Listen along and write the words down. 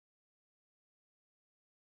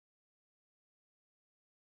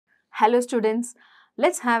Hello students,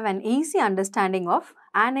 let's have an easy understanding of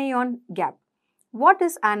anion gap. What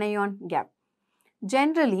is anion gap?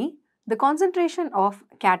 Generally, the concentration of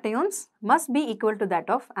cations must be equal to that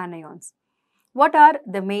of anions. What are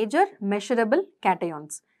the major measurable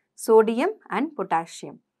cations? Sodium and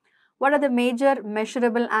potassium. What are the major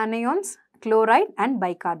measurable anions? Chloride and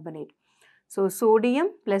bicarbonate. So, sodium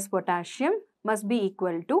plus potassium must be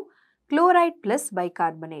equal to chloride plus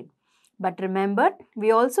bicarbonate. But remember,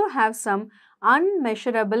 we also have some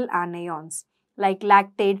unmeasurable anions like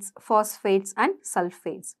lactates, phosphates and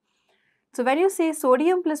sulfates. So, when you say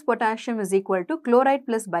sodium plus potassium is equal to chloride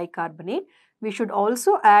plus bicarbonate, we should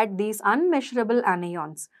also add these unmeasurable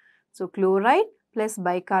anions. So, chloride plus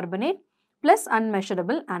bicarbonate plus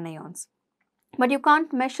unmeasurable anions. But you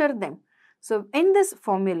can't measure them. So, in this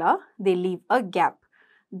formula, they leave a gap.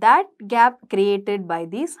 That gap created by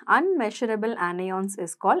these unmeasurable anions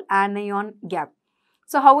is called anion gap.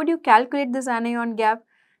 So, how would you calculate this anion gap?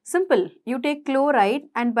 Simple, you take chloride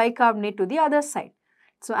and bicarbonate to the other side.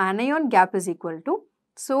 So, anion gap is equal to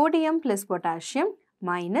sodium plus potassium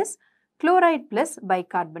minus chloride plus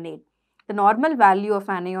bicarbonate. The normal value of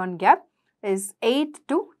anion gap is 8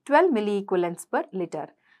 to 12 milliequivalents per liter.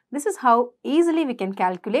 This is how easily we can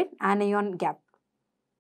calculate anion gap.